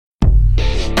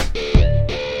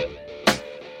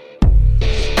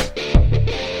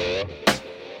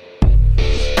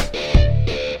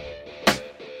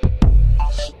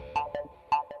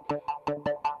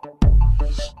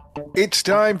It's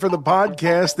time for the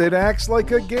podcast that acts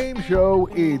like a game show.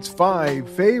 It's 5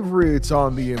 favorites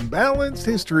on the imbalanced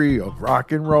history of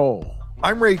rock and roll.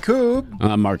 I'm Ray Koob.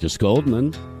 I'm Marcus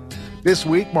Goldman. This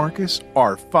week, Marcus,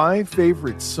 our 5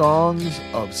 favorite songs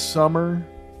of summer.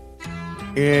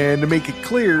 And to make it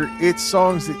clear, it's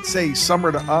songs that say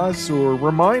summer to us or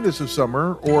remind us of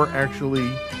summer or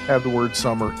actually have the word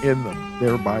summer in them,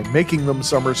 thereby making them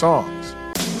summer songs.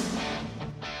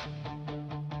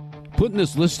 Putting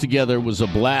this list together was a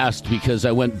blast because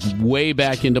I went way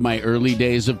back into my early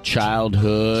days of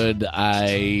childhood.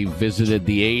 I visited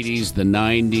the 80s, the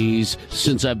 90s.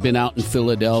 Since I've been out in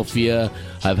Philadelphia,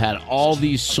 I've had all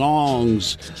these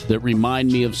songs that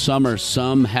remind me of summer,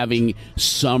 some having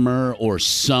summer or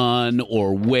sun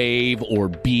or wave or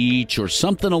beach or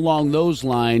something along those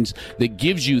lines that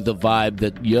gives you the vibe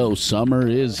that, yo, summer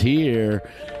is here.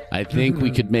 I think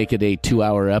we could make it a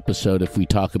 2-hour episode if we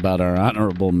talk about our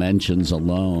honorable mentions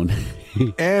alone.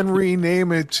 And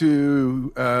rename it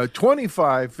to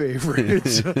 25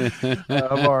 favorites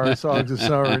of our songs of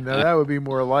summer. Now, that would be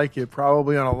more like it,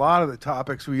 probably on a lot of the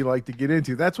topics we like to get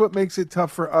into. That's what makes it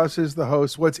tough for us as the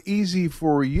host. What's easy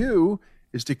for you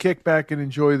is to kick back and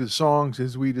enjoy the songs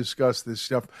as we discuss this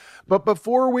stuff. But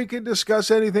before we can discuss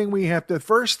anything, we have to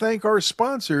first thank our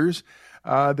sponsors,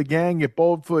 the gang at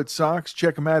Boldfoot Socks.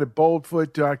 Check them out at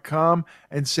boldfoot.com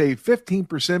and save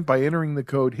 15% by entering the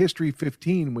code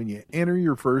HISTORY15 when you enter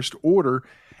your first order.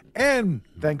 And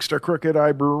thanks to Crooked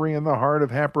Eye Brewery in the heart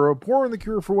of Hatboro, pouring the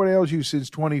cure for what ails you since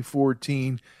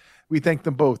 2014. We thank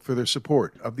them both for their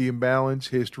support of the imbalanced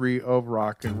history of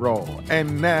rock and roll.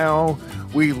 And now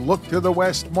we look to the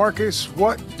west. Marcus,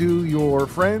 what do your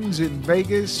friends in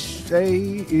Vegas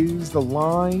say is the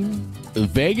line?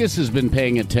 Vegas has been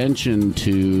paying attention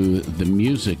to the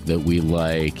music that we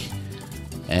like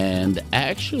and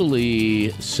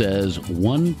actually says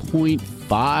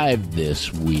 1.5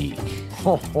 this week.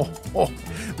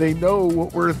 They know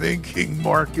what we're thinking,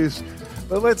 Marcus.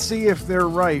 But let's see if they're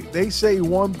right. They say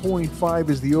 1.5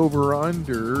 is the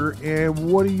over-under, and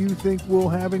what do you think we'll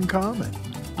have in common?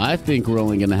 I think we're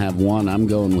only going to have one. I'm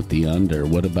going with the under.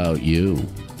 What about you?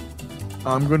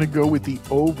 I'm going to go with the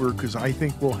over because I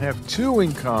think we'll have 2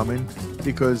 in common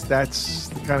because that's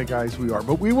the kind of guys we are.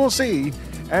 But we will see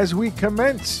as we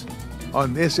commence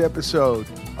on this episode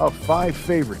of 5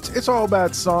 favorites. It's all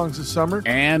about songs of summer.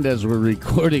 And as we're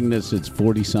recording this, it's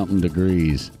 40-something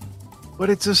degrees. But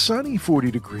it's a sunny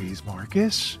 40 degrees,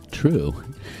 Marcus. True.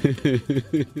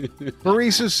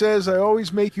 Marisa says, I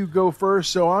always make you go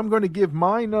first, so I'm going to give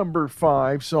my number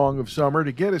 5 song of summer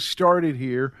to get us started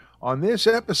here on this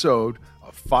episode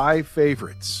of 5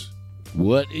 favorites.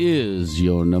 What is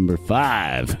your number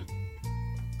 5?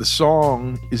 The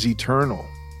song is eternal.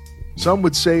 Some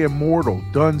would say immortal,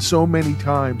 done so many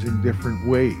times in different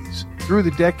ways, through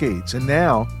the decades and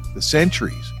now the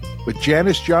centuries. But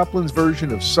Janis Joplin's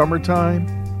version of Summertime,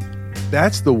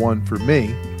 that's the one for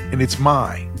me, and it's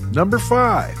my number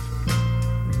 5.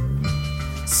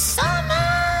 Summertime,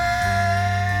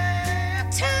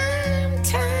 time,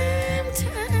 child,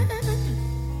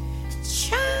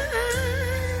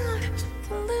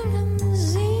 the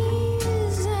living's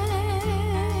easy.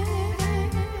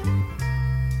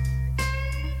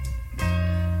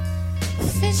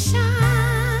 Fish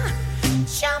are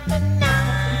jumping out.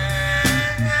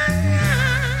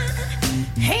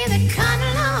 Hey, the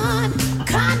cotton, Lord,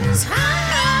 cotton's high.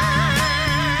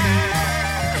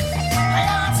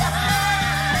 Lord's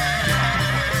high.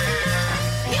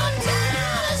 Your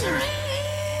dollar's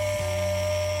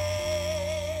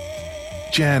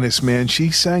red. Janis, man, she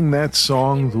sang that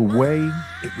song the way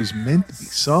it was meant to be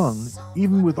sung,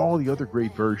 even with all the other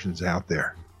great versions out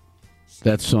there.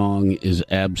 That song is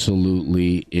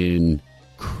absolutely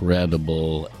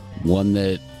incredible. One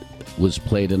that was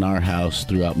played in our house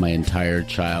throughout my entire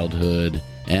childhood,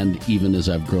 and even as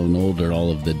I've grown older,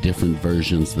 all of the different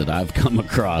versions that I've come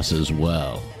across as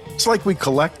well. It's like we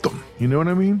collect them, you know what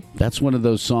I mean? That's one of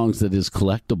those songs that is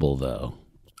collectible, though.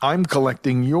 I'm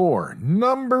collecting your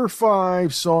number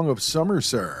 5 song of summer,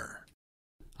 sir.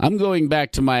 I'm going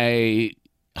back to my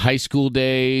high school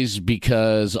days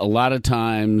because a lot of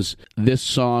times this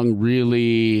song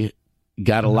really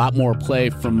got a lot more play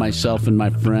from myself and my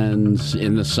friends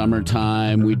in the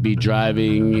summertime. We'd be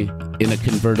driving in a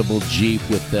convertible Jeep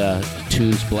with the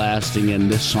tunes blasting,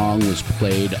 and this song was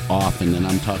played often. And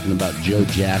I'm talking about Joe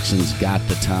Jackson's Got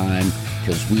the Time,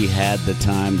 because we had the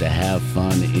time to have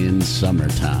fun in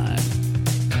summertime.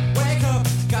 Wake up,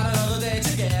 got another day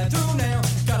to get through now.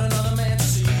 Got another man to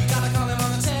see, gotta call him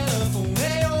on the telephone.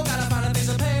 Hey, oh, gotta find a piece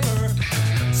of paper.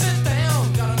 Sit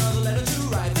down, got another letter to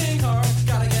write. Think hard,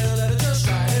 gotta get a letter just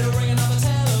right. It'll ring another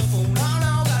telephone. Oh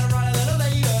no, gotta write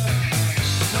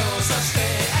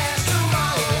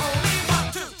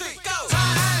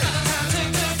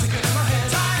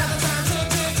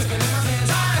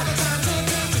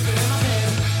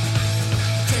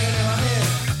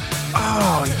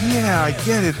Yeah, I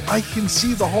get it. I can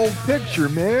see the whole picture,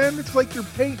 man. It's like you're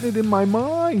painting it in my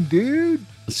mind, dude.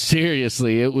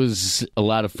 Seriously, it was a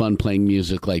lot of fun playing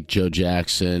music like Joe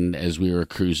Jackson as we were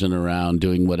cruising around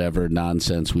doing whatever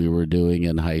nonsense we were doing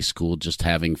in high school, just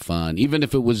having fun, even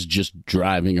if it was just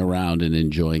driving around and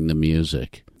enjoying the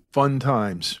music. Fun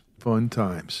times. Fun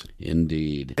times.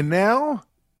 Indeed. And now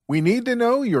we need to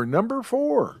know your number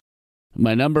 4.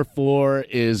 My number 4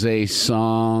 is a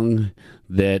song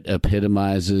that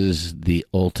epitomizes the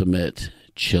ultimate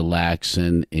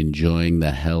chillaxing, enjoying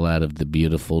the hell out of the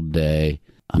beautiful day.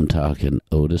 I'm talking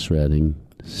Otis Redding,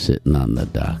 Sitting on the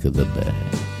Dock of the Bay.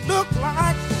 Look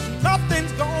like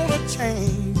nothing's gonna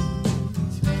change.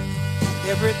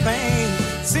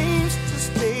 Everything seems to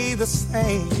stay the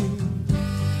same.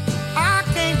 I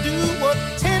can't do what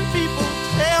 10 people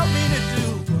tell me to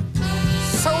do,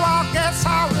 so I guess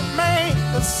I'll remain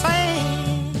the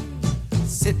same.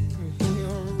 Sitting here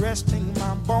resting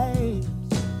my bones,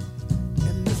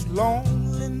 and this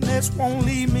loneliness won't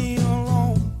leave me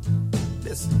alone.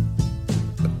 Listen,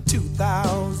 for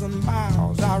 2,000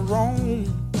 miles I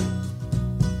roam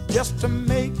just to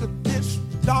make this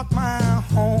dock my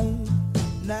home.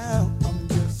 Now I'm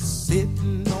just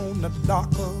sitting on the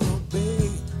dock of the bay,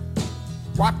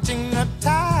 watching the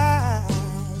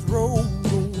tides roll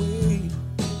away.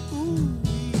 Ooh,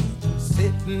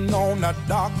 sitting on the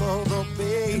dock of the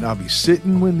bay. And I'll be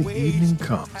sitting when the evening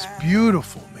comes.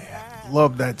 Beautiful, man.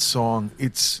 Love that song.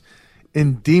 It's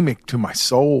endemic to my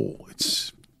soul.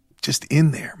 It's just in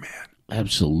there, man.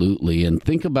 Absolutely. And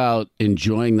think about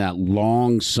enjoying that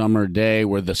long summer day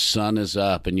where the sun is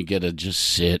up and you get to just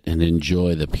sit and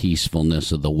enjoy the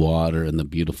peacefulness of the water and the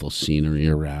beautiful scenery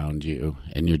around you.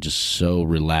 And you're just so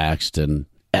relaxed and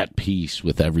at peace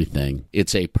with everything.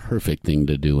 It's a perfect thing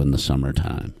to do in the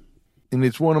summertime. And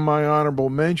it's one of my honorable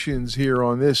mentions here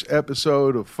on this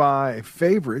episode of 5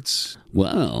 Favorites.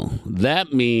 Well,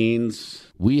 that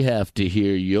means we have to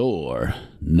hear your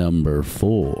number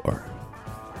 4.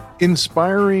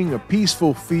 Inspiring a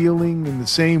peaceful feeling in the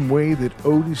same way that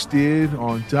Otis did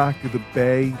on Dock of the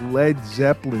Bay, Led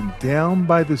Zeppelin, Down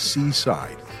by the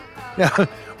Seaside. Now,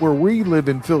 where we live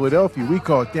in Philadelphia, we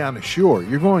call it down the shore.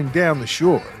 You're going down the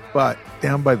shore, but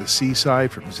down by the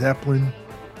seaside from Zeppelin,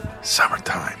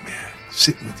 summertime, man.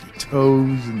 Sitting with your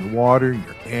toes in the water,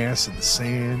 your ass in the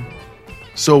sand.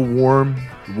 So warm,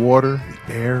 the water,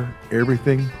 the air,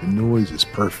 everything. The noise is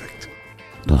perfect.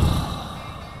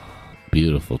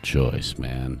 Beautiful choice,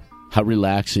 man. How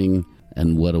relaxing,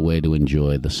 and what a way to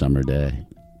enjoy the summer day.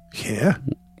 Yeah.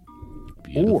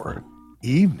 Beautiful. Or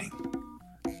evening.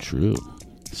 True.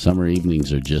 Summer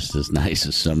evenings are just as nice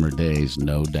as summer days,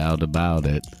 no doubt about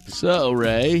it. So,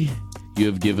 Ray, you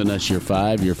have given us your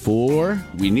 5, your 4.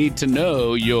 We need to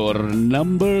know your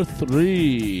number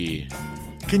 3.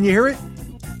 Can you hear it?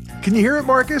 Can you hear it,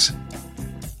 Marcus?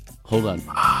 Hold on.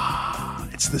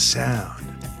 It's the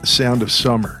sound of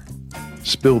summer.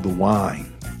 Spill the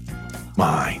wine.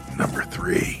 My number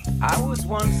 3. I was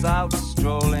once out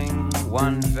strolling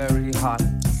one very hot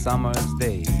summer's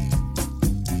day,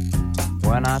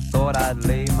 when I thought I'd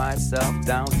lay myself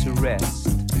down to rest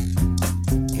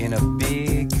in a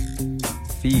big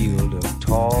field of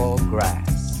tall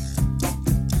grass.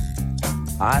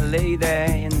 I lay there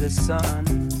in the sun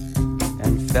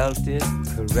and felt it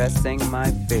caressing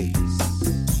my face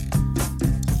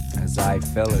as I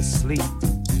fell asleep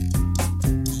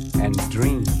and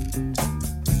dreamed.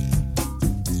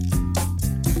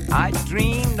 I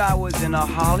dreamed I was in a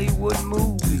Hollywood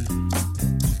movie,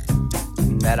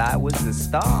 and that I was the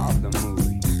star of the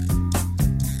movie.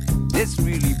 This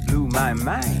really blew my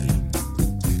mind,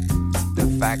 the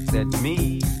fact that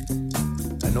me,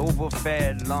 an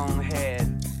overfed,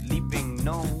 long-haired, leaping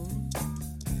gnome,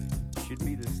 should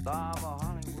be the star of a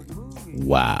Hollywood movie.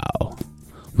 Wow.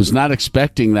 Was not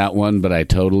expecting that one, but I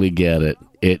totally get it.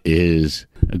 It is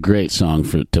a great song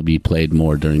for to be played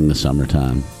more during the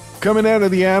summertime. Coming out of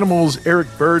the Animals, Eric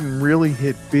Burdon really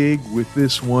hit big with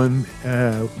this one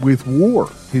with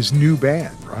War, his new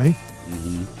band, right?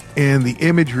 Mm-hmm. And the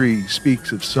imagery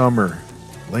speaks of summer,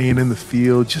 laying in the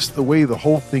field, just the way the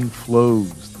whole thing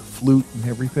flows, the flute and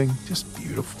everything, just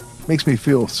beautiful. Makes me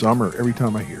feel summer every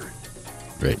time I hear it.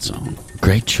 Great song.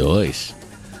 Great choice.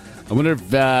 I wonder if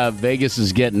Vegas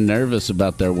is getting nervous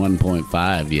about their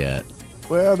 1.5 yet.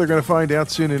 Well, they're going to find out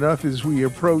soon enough as we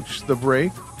approach the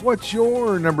break. What's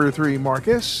your number 3,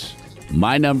 Marcus?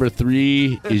 My number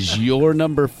 3 is your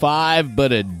number 5,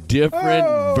 but a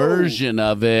different version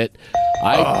of it.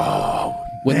 Go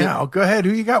ahead.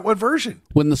 Who you got? What version?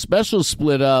 When the specials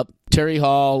split up, Terry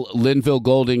Hall, Linville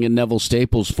Golding, and Neville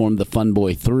Staples formed the Fun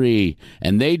Boy 3,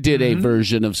 and they did a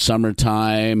version of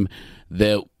Summertime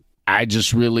that I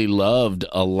just really loved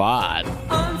a lot.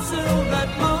 Until that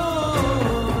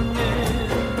morning,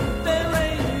 there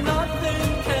ain't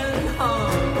nothing can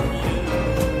harm you.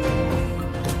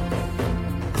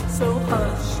 So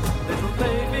hush, little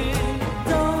baby,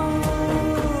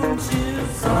 don't you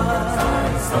cry.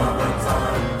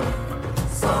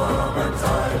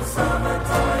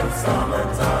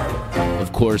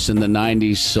 Of course, in the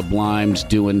 90s, Sublime's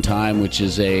Doing Time, which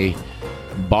is a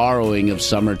borrowing of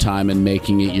Summertime and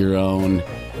making it your own,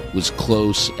 was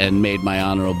close and made my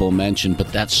honorable mention.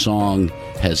 But that song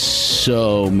has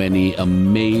so many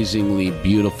amazingly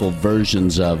beautiful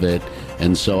versions of it.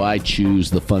 And so I choose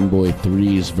the Funboy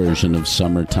 3's version of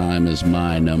Summertime as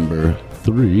my number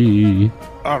 3.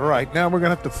 All right, now we're going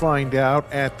to have to find out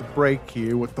at the break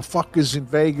here what the fuckers in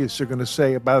Vegas are going to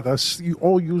say about us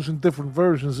all using different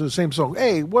versions of the same song.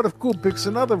 Hey, what if Cool picks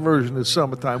another version of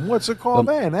Summertime? What's it called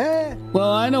then, eh?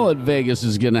 Well, I know what Vegas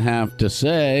is going to have to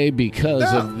say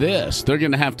because of this. They're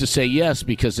going to have to say yes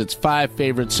because it's 5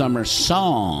 favorite summer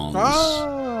songs.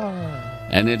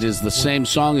 And it is the same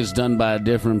song as done by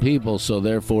different people, so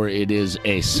therefore it is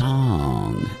a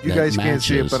song. You guys can't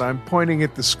see it, but I'm pointing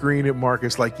at the screen at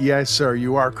Marcus like, yes, sir,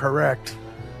 you are correct.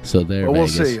 So there, but we'll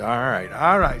Vegas. see. All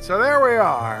right. So there we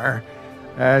are.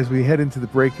 As we head into the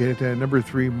break at number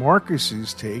 3,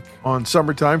 Marcus's take on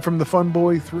Summertime from the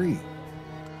Funboy 3.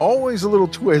 Always a little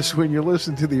twist when you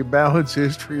listen to the Imbalanced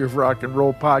History of Rock and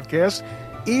Roll podcast,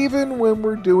 even when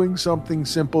we're doing something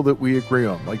simple that we agree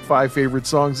on, like 5 favorite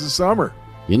songs of summer.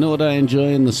 You know what I enjoy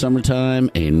in the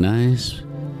summertime? A nice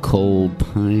cold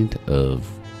pint of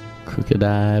Crooked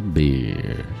Eye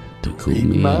beer to cool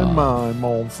me my off. mind,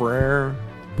 mon frere.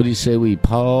 What do you say we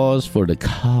pause for the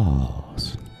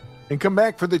cause? And come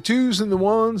back for the 2s and the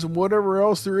 1s and whatever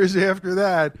else there is after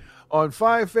that on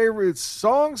 5 favorite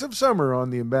songs of summer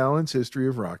on the Imbalanced History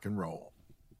of Rock and Roll.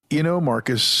 You know,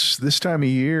 Marcus, this time of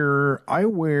year, I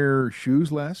wear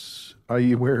shoes less.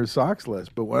 I wear socks less.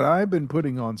 But what I've been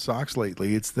putting on socks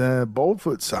lately, it's the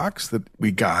Boldfoot socks that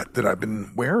we got that I've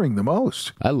been wearing the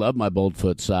most. I love my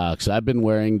Boldfoot socks. I've been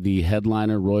wearing the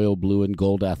Headliner Royal Blue and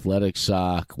Gold Athletic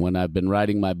sock when I've been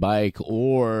riding my bike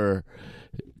or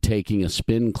taking a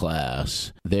spin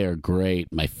class. They're great.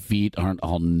 My feet aren't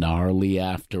all gnarly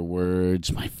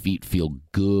afterwards. My feet feel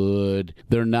good.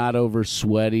 They're not over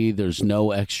sweaty. There's no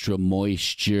extra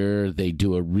moisture. They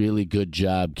do a really good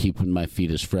job keeping my feet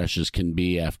as fresh as can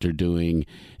be after doing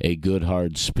a good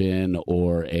hard spin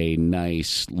or a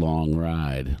nice long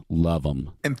ride. Love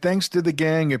them. And thanks to the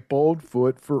gang at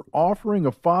Boldfoot for offering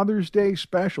a Father's Day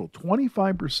special,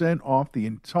 25% off the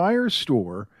entire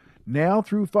store now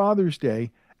through Father's Day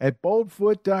at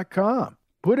boldfoot.com.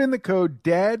 Put in the code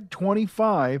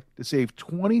DAD25 to save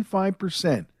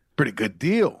 25%. Pretty good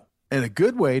deal. And a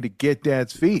good way to get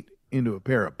Dad's feet into a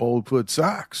pair of Boldfoot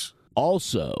socks.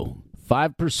 Also,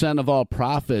 5% of all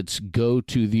profits go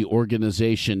to the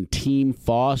organization Team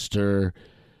Foster,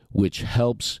 which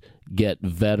helps get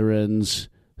veterans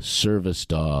service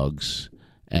dogs.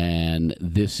 And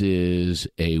this is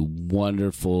a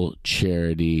wonderful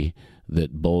charity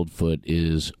that Boldfoot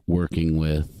is working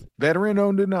with. Veteran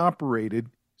owned and operated,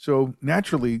 so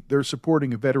naturally they're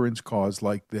supporting a veteran's cause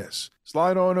like this.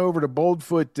 Slide on over to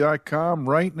boldfoot.com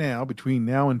right now between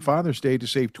now and Father's Day to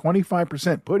save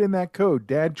 25%. Put in that code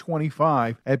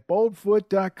DAD25 at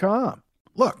boldfoot.com.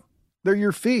 Look, they're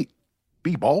your feet.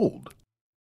 Be bold.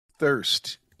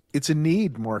 Thirst. It's a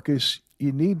need, Marcus.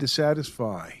 You need to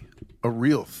satisfy a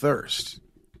real thirst.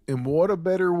 And what a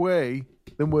better way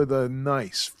than with a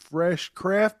nice, fresh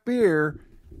craft beer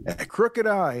at Crooked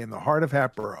Eye in the heart of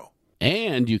Hatboro.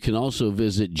 And you can also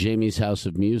visit Jamie's House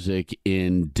of Music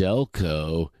in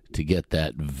Delco to get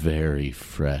that very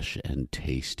fresh and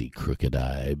tasty Crooked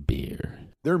Eye beer.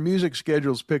 Their music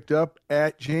schedule's picked up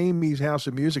at Jamie's House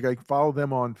of Music. I follow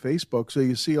them on Facebook, so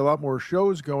you see a lot more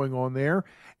shows going on there.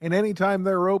 And anytime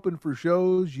they're open for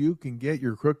shows, you can get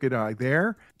your Crooked Eye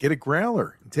there, get a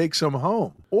growler, and take some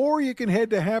home. Or you can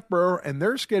head to Hatboro, and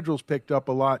their schedule's picked up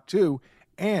a lot too.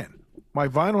 And my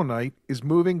vinyl night is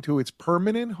moving to its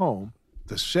permanent home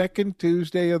the second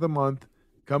Tuesday of the month.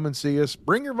 Come and see us.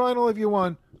 Bring your vinyl if you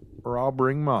want, or I'll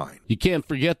bring mine. You can't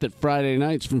forget that Friday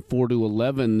nights from 4 to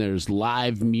 11, there's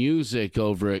live music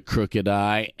over at Crooked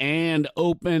Eye and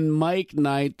open mic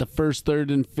night the first,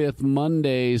 third, and fifth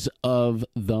Mondays of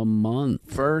the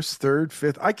month. First, third,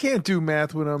 fifth. I can't do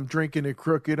math when I'm drinking at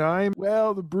Crooked Eye.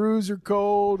 Well, the brews are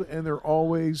cold and they're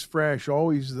always fresh,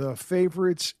 always the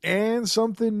favorites and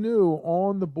something new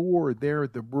on the board there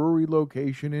at the brewery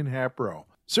location in Hatboro.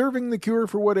 Serving the cure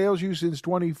for what ails you since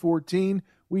 2014.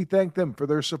 We thank them for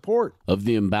their support of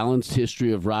the Imbalanced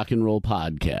History of Rock and Roll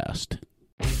podcast.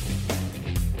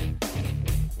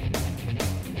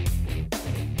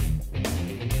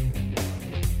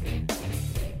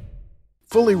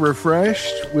 fully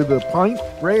refreshed with a pint.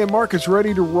 Ray and Marcus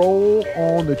ready to roll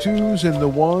on the twos and the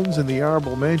ones and the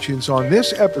honorable mentions on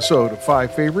this episode of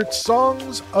 5 Favorite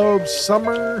Songs of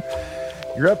Summer.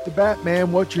 You're up to bat,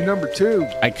 man. What's your number 2?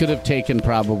 I could have taken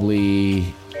probably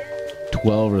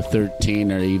 12 or 13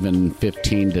 or even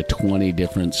 15 to 20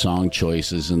 different song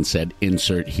choices and said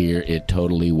insert here. It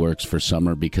totally works for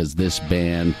summer because this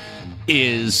band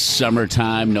is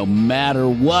summertime no matter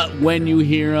what. When you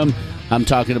hear them, I'm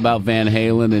talking about Van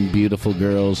Halen and Beautiful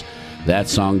Girls. That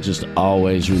song just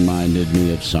always reminded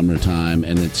me of summertime,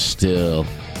 and it's still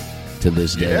to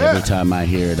this day. Yeah. Every time I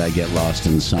hear it, I get lost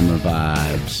in summer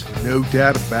vibes. No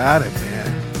doubt about it,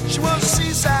 man. She was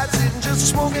seaside, sitting just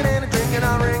smoking and drinking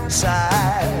on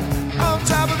ringside, on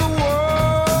top of the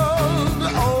world.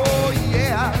 Oh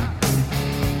yeah.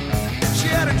 She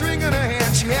had a drink in her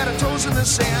hand, she had her toes in the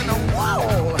sand. Oh,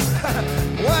 whoa,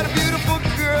 what a beautiful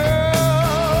girl.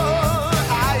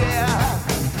 Ah yeah.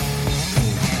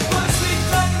 One sweet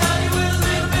black night with a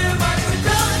little bit of ice, we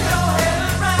don't know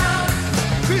heaven round.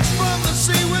 Creature from the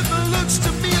sea with the looks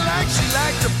to me like she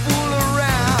liked to fool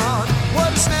around.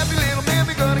 What a snappy little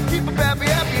mammy, gonna keep a pappy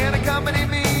happy and accompany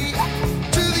me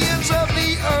to the ends of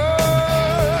the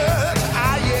earth.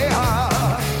 Ah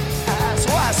yeah.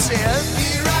 So I said,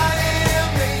 here I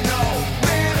am, they know,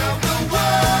 man of the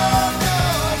world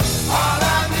knows. All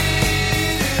I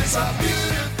need is a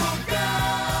beautiful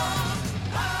girl.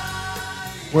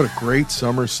 What a great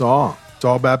summer song. It's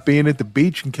all about being at the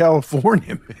beach in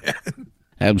California, man.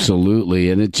 Absolutely,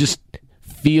 and it just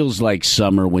feels like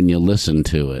summer when you listen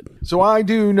to it. So I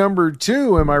do number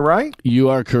 2, am I right? You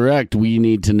are correct. We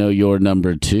need to know your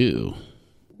number 2.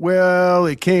 Well,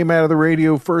 it came out of the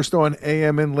radio first on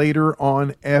AM and later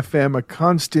on FM, a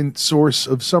constant source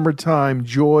of summertime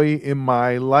joy in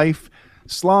my life.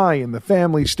 Sly and the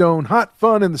Family Stone, hot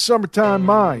fun in the summertime,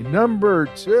 my number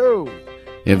 2.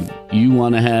 If you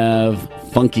want to have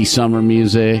funky summer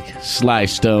music, Sly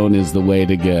Stone is the way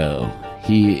to go.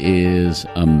 He is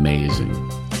amazing.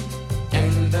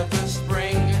 End of the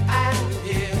spring, and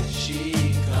here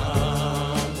she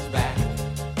comes back.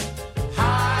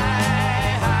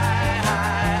 High, high,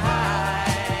 high,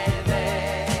 high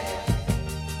there.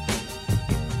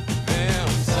 Them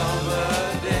summer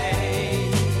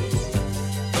days,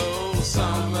 oh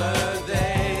summer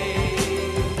days.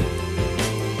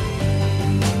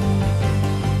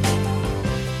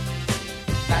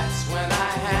 That's when I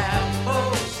have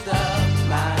most of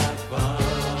my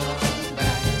fun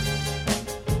back.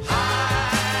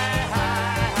 High,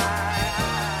 high,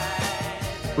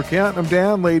 high. We're counting them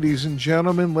down, ladies and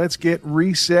gentlemen. Let's get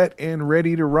reset and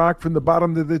ready to rock from the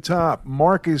bottom to the top.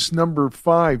 Marcus, number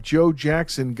 5, Joe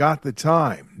Jackson, Got the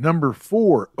Time. Number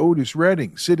 4, Otis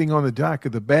Redding, Sitting on the Dock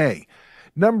of the Bay.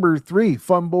 Number 3,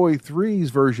 Funboy 3's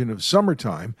version of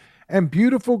Summertime. And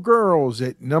Beautiful Girls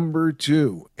at number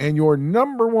 2. And your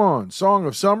number 1 song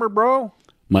of summer, bro?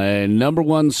 My number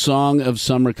 1 song of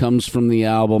summer comes from the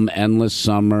album Endless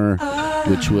Summer,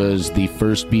 which was the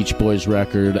first Beach Boys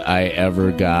record I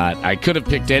ever got. I could have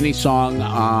picked any song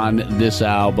on this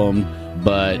album,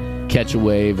 but Catch a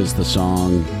Wave is the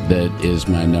song that is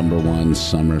my number 1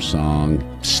 summer song.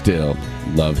 Still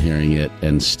love hearing it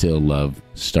and still love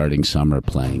starting summer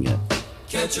playing it.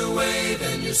 Catch a wave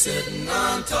and you're sitting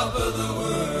on top of the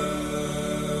world.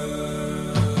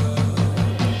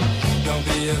 Don't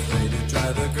be afraid to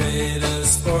try the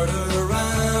greatest sport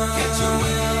around. Catch a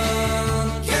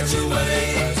wave, catch a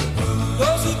wave.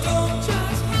 Those who don't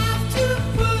just have to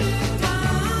put it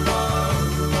down.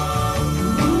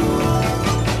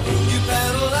 You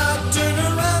paddle out, turn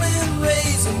around and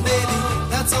raise 'em, baby.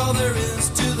 That's all there is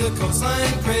to the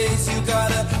coastline craze. You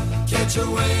gotta catch a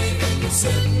wave and you're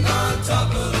sitting on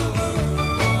top of the world.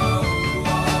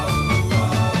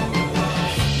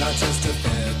 Not just a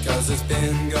fad, 'cause it's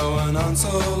been going on so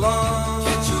long.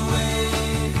 Catch a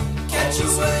wave, catch a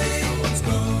wave.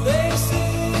 They say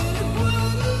it wouldn't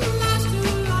last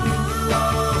too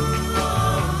long.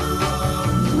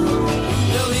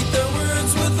 They'll eat their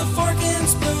words with a fork and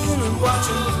spoon and watch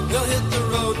 'em. They'll hit the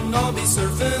road and all be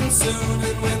surfing soon.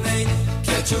 And when they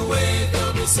catch a wave,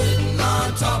 they'll be sitting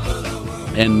on top of the world.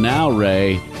 And now,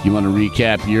 Ray, you want to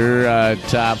recap your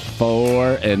top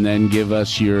 4 and then give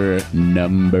us your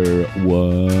number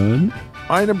 1?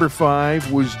 My number 5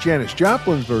 was Janis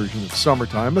Joplin's version of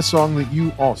Summertime, a song that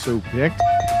you also picked.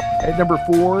 At number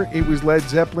 4, it was Led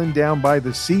Zeppelin, Down by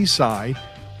the Seaside.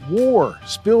 War,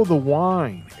 Spill the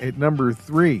Wine at number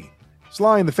 3.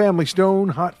 Sly and the Family Stone,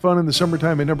 Hot Fun in the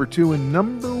Summertime at number 2. And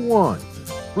number 1,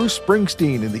 Bruce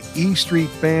Springsteen and the E Street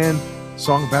Band,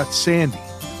 song about Sandy,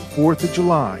 the 4th of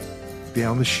July,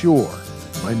 down the shore.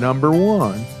 My number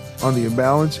 1 on the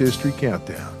Imbalanced History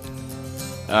Countdown.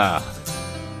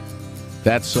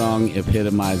 That song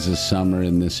epitomizes summer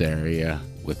in this area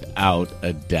without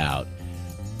a doubt.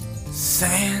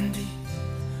 Sandy,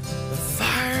 the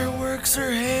fireworks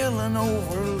are hailing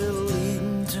over Little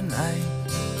Eden tonight,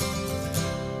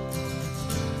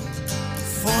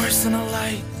 forcing a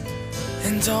light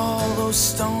into all those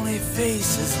stony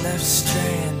faces left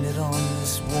stranded on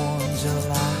this warm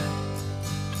July.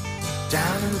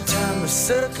 Down in town, the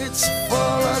circuits full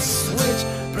of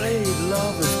switchblade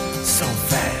lovers, so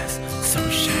fast, so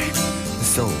shiny,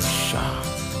 so sharp.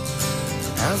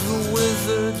 As the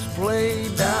wizards play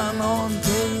down on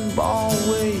Pinball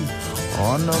Way,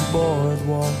 on the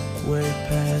boardwalk way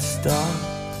past dark.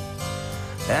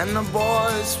 And the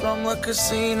boys from the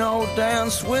casino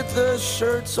dance with their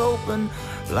shirts open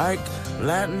like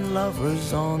Latin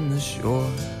lovers on the shore,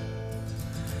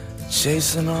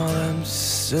 chasing all them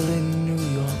silly New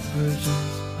York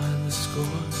virgins by the score.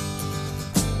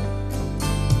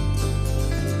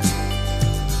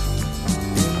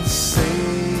 In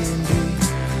Sandy,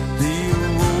 the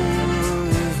aurora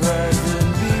is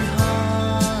rising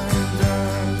behind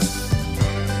us.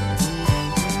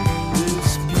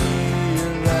 This pier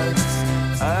lights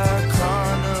our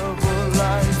carnival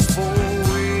life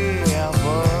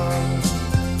forever.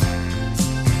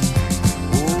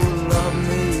 Oh, love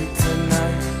me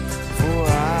tonight, for I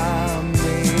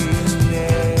may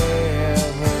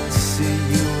never see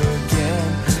you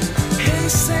again. Hey,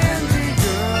 Sandy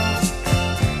girl,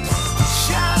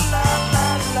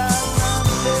 sha-la-la-la-la,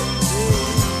 baby.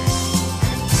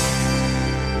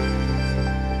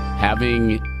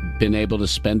 Having been able to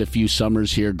spend a few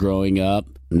summers here growing up,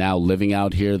 now living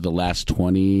out here the last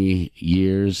 20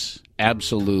 years,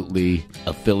 absolutely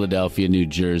a Philadelphia, New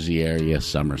Jersey area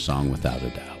summer song without a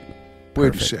doubt.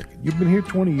 Wait a second. You've been here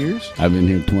 20 years? I've been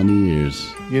here 20 years.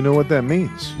 You know what that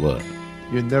means? What?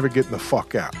 You're never getting the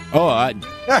fuck out. Oh, I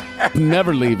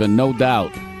never leaving, no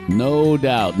doubt. No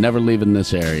doubt. Never leaving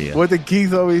this area. What did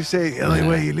Keith always say? The only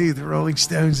way you leave the Rolling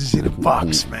Stones is in a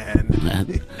box,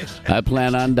 man. I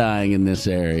plan on dying in this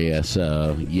area,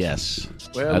 so yes.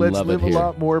 Well, I let's love live it a here.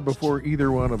 lot more before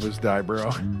either one of us die,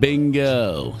 bro.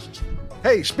 Bingo.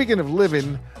 Hey, speaking of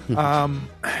living,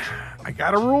 I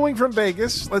got a ruling from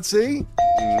Vegas. Let's see.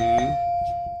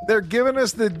 They're giving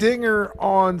us the dinger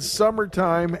on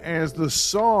Summertime as the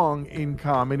song in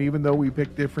common, even though we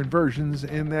picked different versions,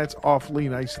 and that's awfully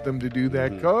nice of them to do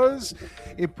that because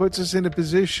it puts us in a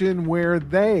position where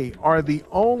they are the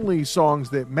only songs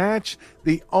that match,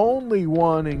 the only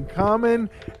one in common,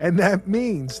 and that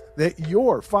means that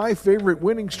your 5 favorite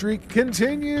winning streak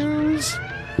continues.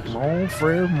 Oh,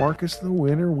 Fred Marcus, the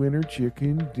winner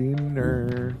chicken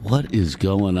dinner. What is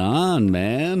going on,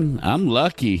 man? I'm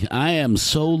lucky. I am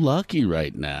so lucky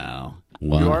right now.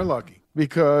 Wow. You are lucky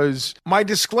because my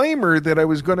disclaimer that I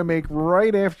was going to make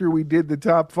right after we did the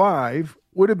top 5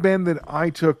 would have been that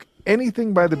I took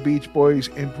anything by the Beach Boys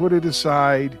and put it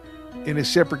aside in a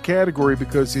separate category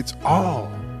because it's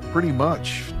all pretty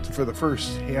much for the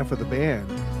first half of the band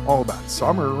all about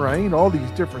summer, right? All these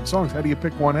different songs. How do you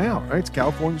pick one out, right? It's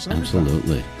California summer.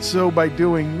 Absolutely. So by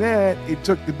doing that, it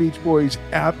took the Beach Boys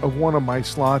out of one of my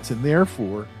slots, and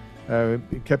therefore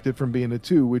it kept it from being a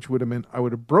 2, which would have meant I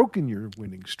would have broken your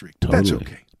winning streak. But Totally. that's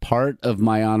okay. Part of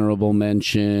my honorable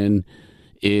mention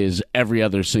is every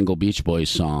other single Beach Boys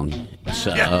song.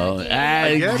 So,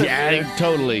 I get it.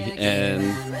 totally. And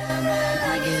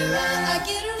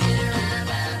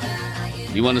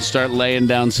you want to start laying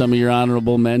down some of your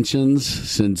honorable mentions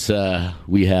since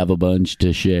we have a bunch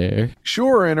to share?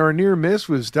 Sure, and our near miss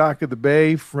was Dock of the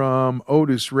Bay from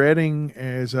Otis Redding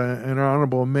as an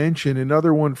honorable mention.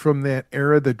 Another one from that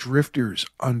era, The Drifters,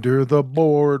 Under the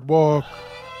Boardwalk.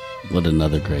 What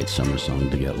another great summer song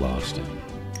to get lost in.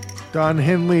 Don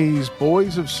Henley's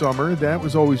Boys of Summer, that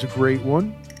was always a great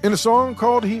one. And a song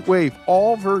called Heat Wave,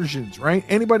 all versions, right?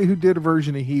 Anybody who did a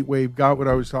version of Heat Wave got what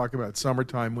I was talking about,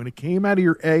 summertime. When it came out of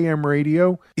your AM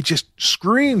radio, it just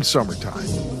screamed summertime.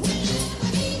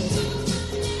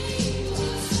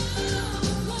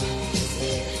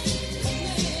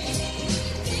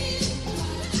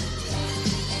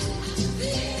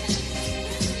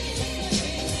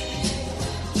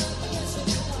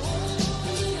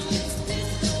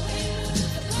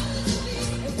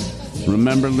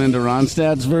 Remember Linda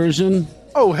Ronstadt's version?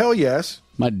 Oh, hell yes.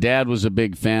 My dad was a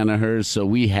big fan of hers, so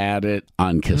we had it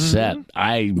on cassette.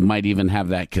 I might even have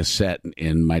that cassette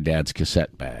in my dad's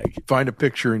cassette bag. Find a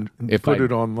picture and If put I-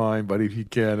 it online, but if you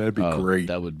can, that'd be great.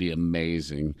 That would be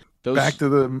amazing. Those, Back to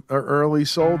the early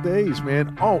soul days,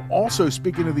 man. Oh, also,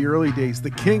 speaking of the early days, the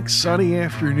Kinks' Sunny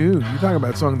Afternoon. You're talking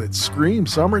about a song that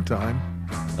screams summertime.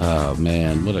 Oh,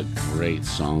 man, what a great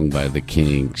song by the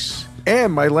Kinks.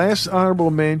 And my last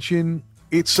honorable mention,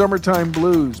 it's Summertime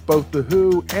Blues, both the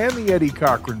Who and the Eddie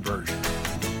Cochran version.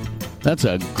 That's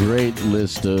a great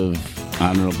list of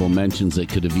honorable mentions that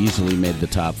could have easily made the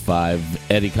top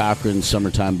 5. Eddie Cochran's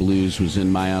Summertime Blues was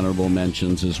in my honorable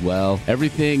mentions as well.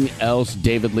 Everything else,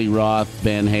 David Lee Roth,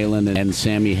 Van Halen, and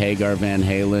Sammy Hagar Van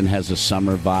Halen has a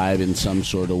summer vibe in some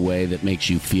sort of way that makes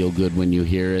you feel good when you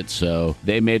hear it, so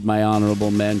they made my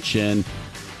honorable mention.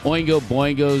 Oingo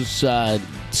Boingo's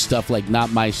stuff like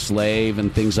Not My Slave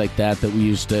and things like that we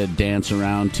used to dance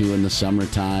around to in the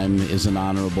summertime is an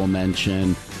honorable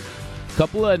mention. A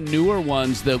couple of newer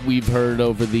ones that we've heard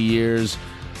over the years.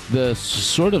 The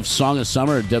sort of Song of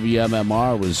Summer at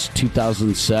WMMR was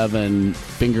 2007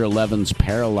 Finger Eleven's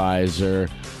Paralyzer,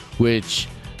 which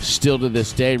still to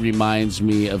this day reminds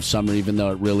me of summer, even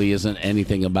though it really isn't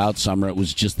anything about summer. It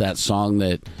was just that song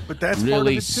that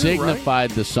really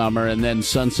signified the summer. And then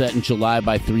Sunset in July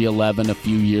by 311 a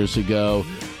few years ago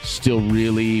still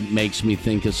really makes me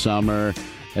think of summer.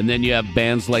 And then you have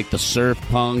bands like the Surf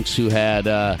Punks who had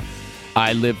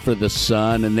I Live for the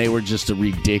Sun, and they were just a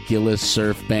ridiculous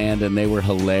surf band, and they were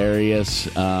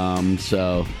hilarious.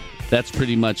 So that's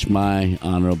pretty much my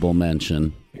honorable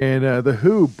mention. And the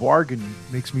Who, Bargain,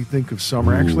 makes me think of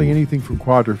summer. Actually, anything from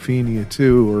Quadrophenia,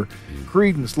 too, or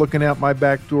Creedence, Looking Out My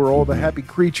Back Door, all the happy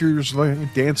creatures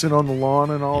dancing on the lawn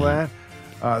and all that.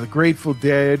 The Grateful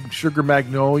Dead, Sugar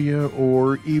Magnolia,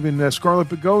 or even Scarlet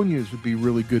Begonias would be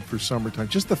really good for summertime.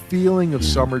 Just the feeling of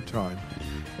summertime.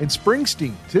 And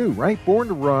Springsteen, too, right? Born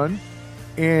to Run.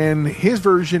 And his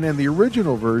version and the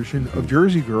original version of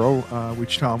Jersey Girl,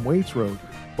 which Tom Waits wrote,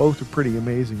 both are pretty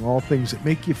amazing. All things that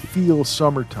make you feel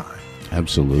summertime.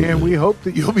 Absolutely. And we hope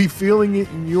that you'll be feeling it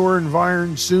in your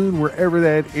environment soon, wherever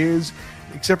that is,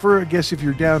 except for, I guess, if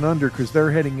you're down under, because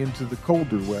they're heading into the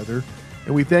colder weather.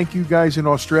 And we thank you guys in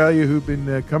Australia who've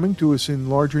been coming to us in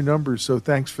larger numbers. So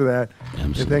thanks for that.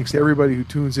 Absolutely. And thanks to everybody who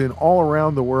tunes in all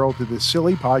around the world to this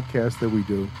silly podcast that we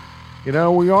do. You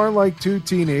know, we are like two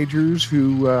teenagers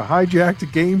who hijacked a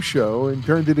game show and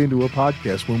turned it into a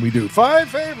podcast when we do 5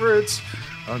 favorites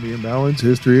on the Imbalanced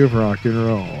History of Rock and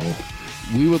Roll.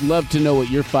 We would love to know what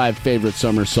your 5 favorite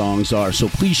summer songs are, so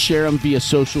please share them via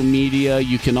social media.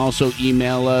 You can also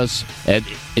email us at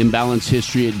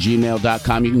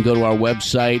imbalancedhistory@gmail.com. You can go to our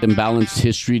website,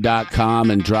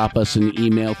 imbalancedhistory.com, and drop us an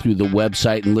email through the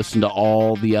website and listen to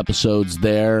all the episodes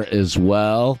there as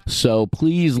well. So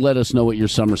please let us know what your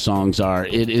summer songs are.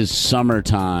 It is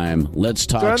summertime. Let's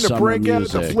talk time summer to break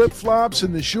music. out the flip-flops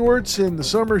and the shorts and the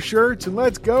summer shirts, and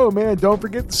let's go, man. Don't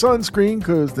forget the sunscreen,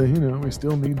 because we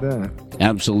still need that.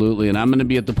 Absolutely, and I'm going to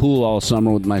be at the pool all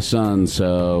summer with my son,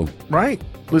 so... Right,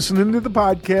 listening to the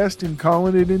podcast and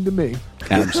calling it into me.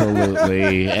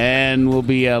 Absolutely, and we'll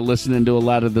be listening to a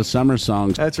lot of the summer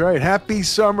songs. That's right. Happy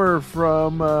summer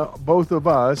from both of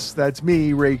us. That's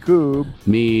me, Ray Koob.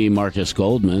 Me, Marcus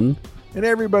Goldman. And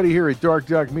everybody here at Dark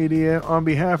Duck Media on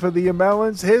behalf of the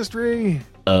Imbalanced History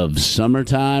of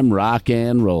Summertime Rock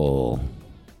and Roll.